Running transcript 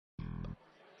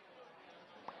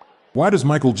Why does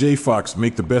Michael J. Fox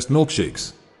make the best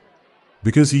milkshakes?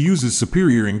 Because he uses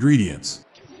superior ingredients.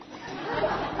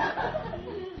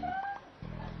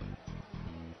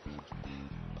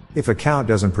 If a cow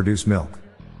doesn't produce milk,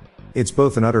 it's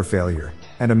both an utter failure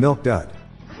and a milk dud.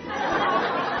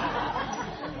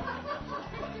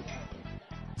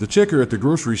 The checker at the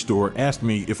grocery store asked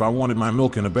me if I wanted my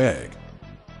milk in a bag.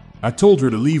 I told her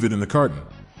to leave it in the carton.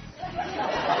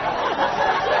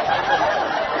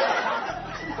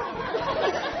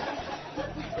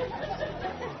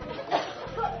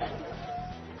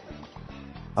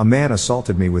 A man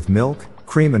assaulted me with milk,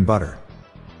 cream and butter.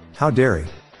 How dare he?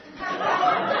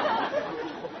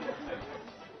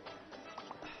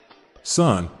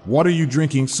 Son, what are you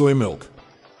drinking? Soy milk.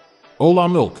 Hola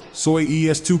milk, soy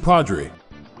es tu padre.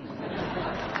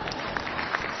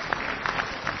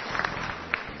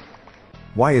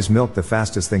 Why is milk the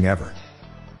fastest thing ever?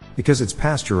 Because it's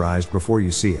pasteurized before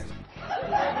you see it.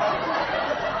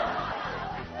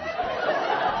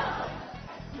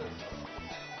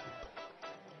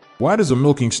 Why does a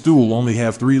milking stool only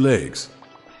have 3 legs?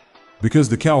 Because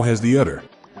the cow has the udder.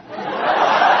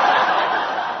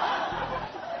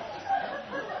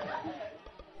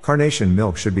 Carnation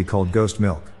milk should be called ghost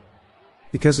milk.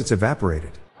 Because it's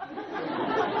evaporated.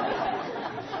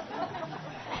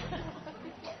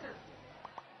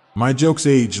 My jokes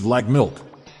age like milk.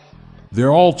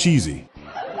 They're all cheesy.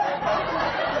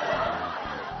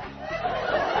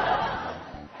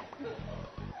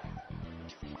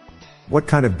 What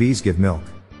kind of bees give milk?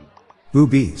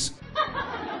 Boobies.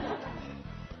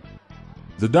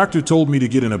 The doctor told me to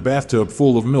get in a bathtub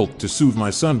full of milk to soothe my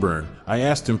sunburn. I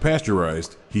asked him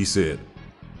pasteurized. He said,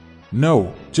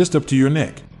 "No, just up to your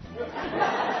neck."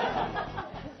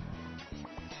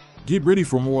 Get ready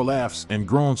for more laughs and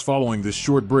groans following this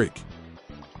short break.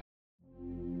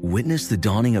 Witness the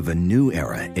dawning of a new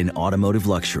era in automotive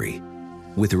luxury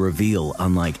with a reveal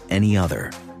unlike any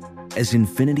other as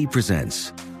Infiniti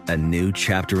presents a new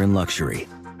chapter in luxury,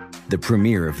 the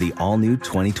premiere of the all-new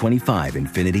 2025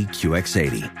 Infiniti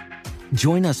QX80.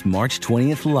 Join us March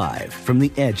 20th live from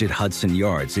the Edge at Hudson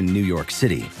Yards in New York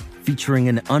City, featuring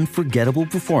an unforgettable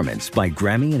performance by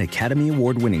Grammy and Academy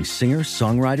Award-winning singer,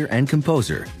 songwriter, and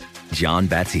composer, Jon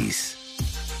Batiste.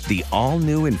 The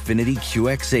all-new Infiniti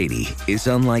QX80 is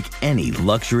unlike any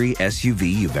luxury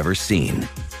SUV you've ever seen.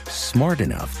 Smart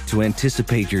enough to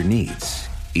anticipate your needs,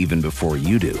 even before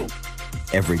you do.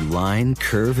 Every line,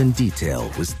 curve, and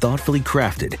detail was thoughtfully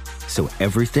crafted, so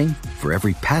everything for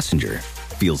every passenger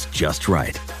feels just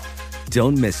right.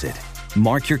 Don't miss it.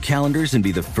 Mark your calendars and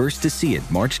be the first to see it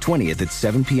March 20th at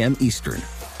 7 p.m. Eastern,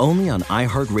 only on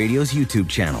iHeartRadio's YouTube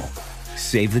channel.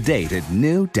 Save the date at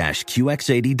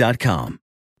new-QX80.com.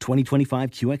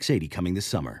 2025 QX80 coming this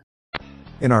summer.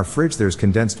 In our fridge there's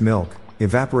condensed milk,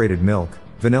 evaporated milk,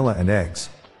 vanilla and eggs.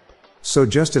 So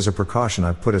just as a precaution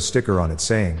I've put a sticker on it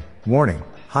saying, "Warning,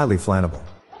 highly flammable."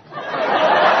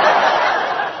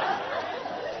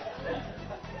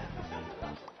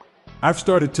 I've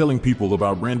started telling people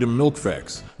about random milk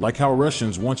facts, like how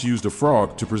Russians once used a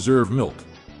frog to preserve milk.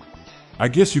 I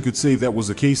guess you could say that was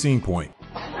a case in point.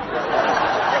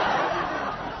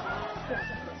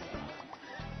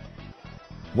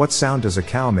 What sound does a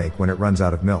cow make when it runs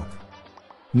out of milk?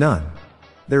 None.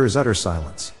 There is utter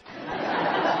silence.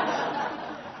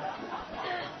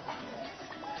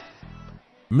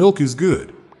 Milk is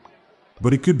good,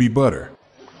 but it could be butter.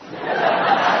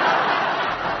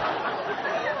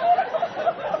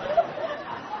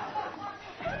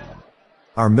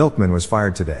 Our milkman was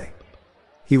fired today.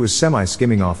 He was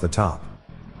semi-skimming off the top.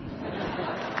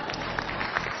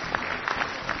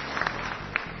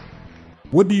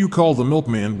 What do you call the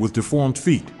milkman with deformed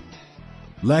feet?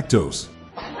 Lactose.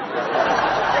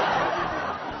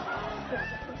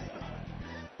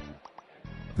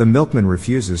 The milkman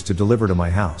refuses to deliver to my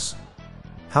house.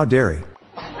 How dare he?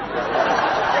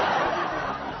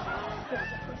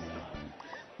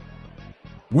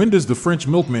 When does the French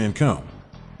milkman come?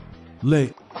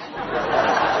 Late.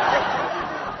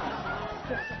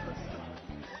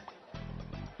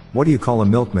 What do you call a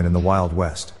milkman in the Wild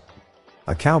West?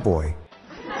 A cowboy.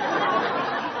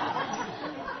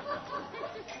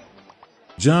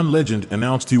 John Legend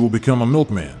announced he will become a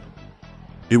milkman.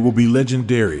 It will be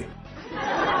legendary.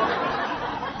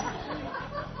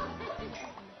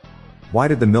 Why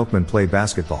did the milkman play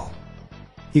basketball?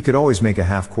 He could always make a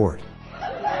half court.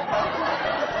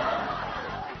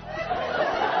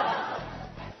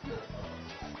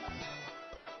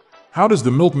 How does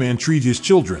the milkman treat his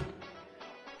children?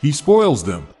 He spoils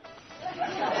them.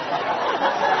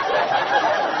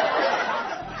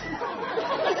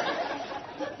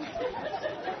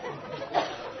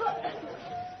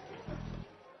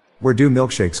 Where do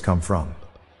milkshakes come from?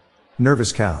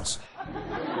 Nervous cows.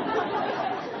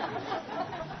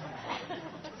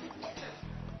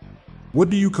 What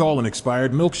do you call an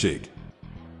expired milkshake?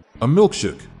 A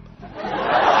milkshake.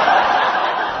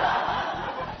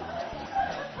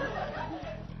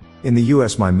 In the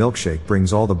US, my milkshake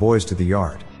brings all the boys to the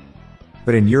yard.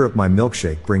 But in Europe, my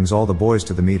milkshake brings all the boys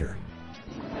to the meter.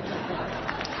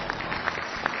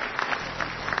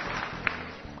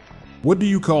 What do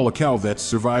you call a cow that's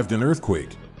survived an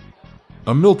earthquake?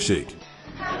 A milkshake.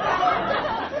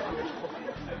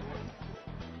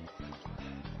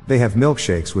 They have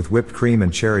milkshakes with whipped cream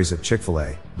and cherries at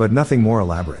Chick-fil-A, but nothing more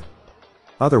elaborate.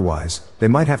 Otherwise, they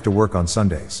might have to work on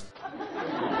Sundays.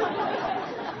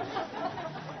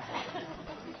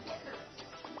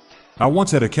 I once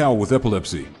had a cow with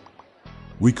epilepsy.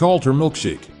 We called her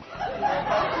Milkshake.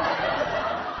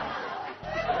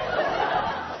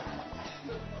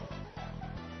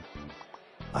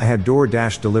 I had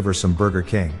DoorDash deliver some Burger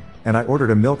King, and I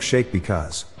ordered a milkshake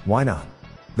because, why not?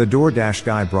 The DoorDash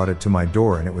guy brought it to my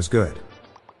door and it was good.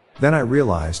 Then I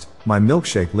realized, my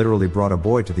milkshake literally brought a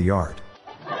boy to the yard.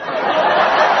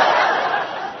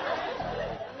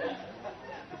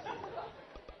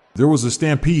 There was a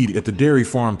stampede at the dairy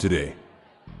farm today.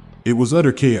 It was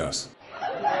utter chaos.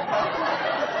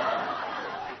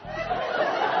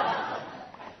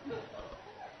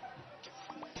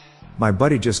 My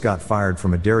buddy just got fired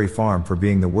from a dairy farm for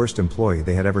being the worst employee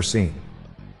they had ever seen.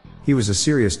 He was a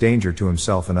serious danger to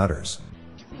himself and others.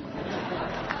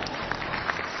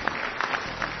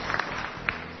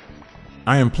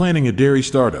 I am planning a dairy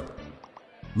startup.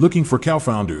 Looking for cow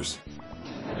founders.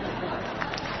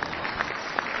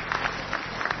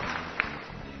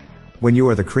 When you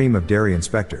are the cream of dairy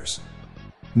inspectors,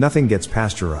 nothing gets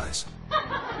pasteurized.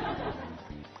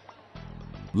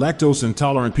 Lactose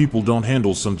intolerant people don't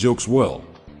handle some jokes well.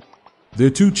 They're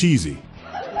too cheesy.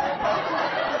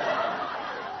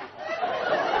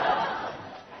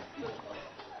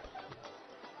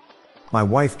 My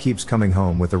wife keeps coming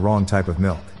home with the wrong type of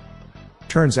milk.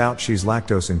 Turns out she's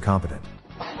lactose incompetent.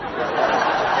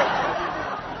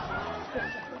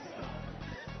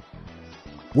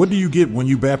 What do you get when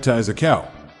you baptize a cow?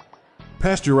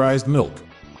 Pasteurized milk.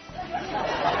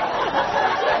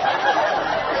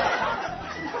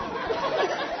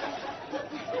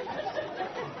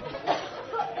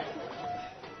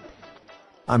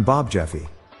 I'm Bob Jeffy.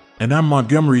 And I'm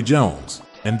Montgomery Jones.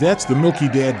 And that's the Milky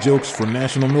Dad Jokes for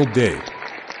National Milk Day.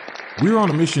 We're on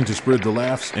a mission to spread the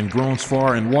laughs and groans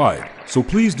far and wide, so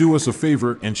please do us a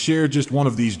favor and share just one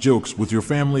of these jokes with your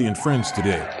family and friends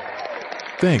today.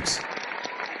 Thanks.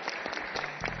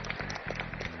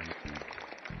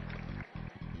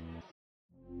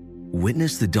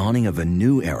 Witness the dawning of a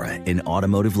new era in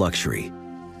automotive luxury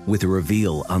with a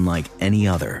reveal unlike any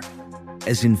other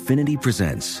as Infiniti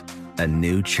presents a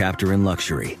new chapter in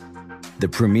luxury, the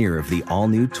premiere of the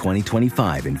all-new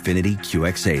 2025 Infiniti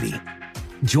QX80.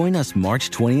 Join us March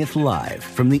 20th live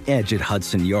from the Edge at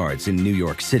Hudson Yards in New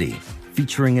York City,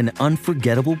 featuring an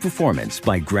unforgettable performance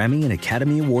by Grammy and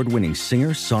Academy Award-winning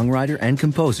singer, songwriter, and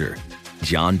composer,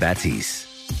 Jon Batiste.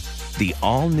 The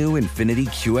all-new Infiniti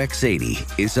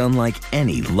QX80 is unlike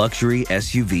any luxury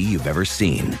SUV you've ever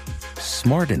seen.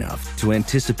 Smart enough to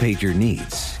anticipate your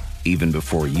needs, even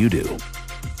before you do.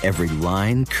 Every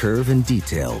line, curve, and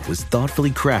detail was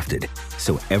thoughtfully crafted,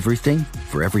 so everything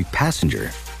for every passenger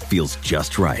feels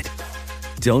just right.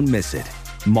 Don't miss it.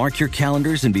 Mark your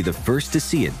calendars and be the first to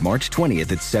see it March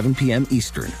 20th at 7 p.m.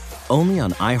 Eastern, only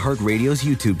on iHeartRadio's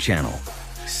YouTube channel.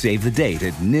 Save the date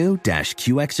at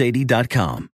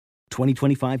new-QX80.com.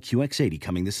 2025 QX80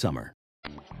 coming this summer.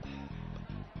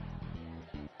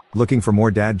 Looking for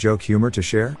more dad joke humor to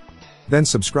share? Then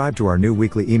subscribe to our new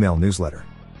weekly email newsletter.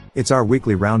 It's our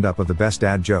weekly roundup of the best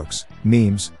dad jokes,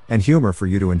 memes, and humor for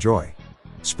you to enjoy.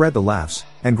 Spread the laughs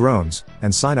and groans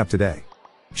and sign up today.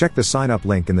 Check the sign up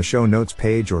link in the show notes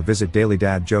page or visit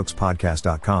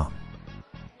dailydadjokespodcast.com.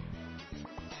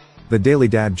 The Daily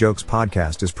Dad Jokes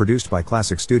podcast is produced by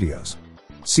Classic Studios.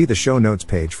 See the show notes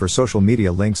page for social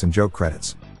media links and joke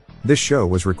credits. This show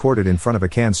was recorded in front of a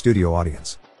Cannes studio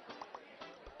audience.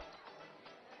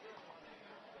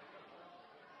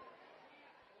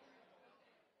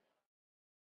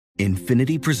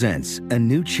 Infiniti presents a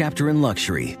new chapter in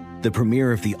luxury, the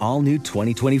premiere of the all-new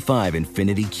 2025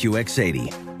 Infiniti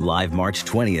QX80, live March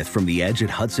 20th from the Edge at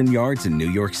Hudson Yards in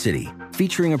New York City,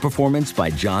 featuring a performance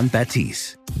by Jon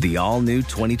Batiste. The all-new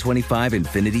 2025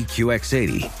 Infiniti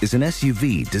QX80 is an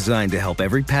SUV designed to help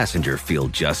every passenger feel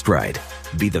just right.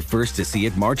 Be the first to see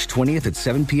it March 20th at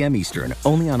 7 p.m. Eastern,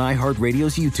 only on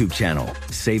iHeartRadio's YouTube channel.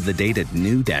 Save the date at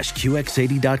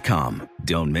new-QX80.com.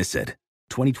 Don't miss it.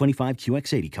 2025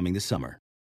 QX80 coming this summer.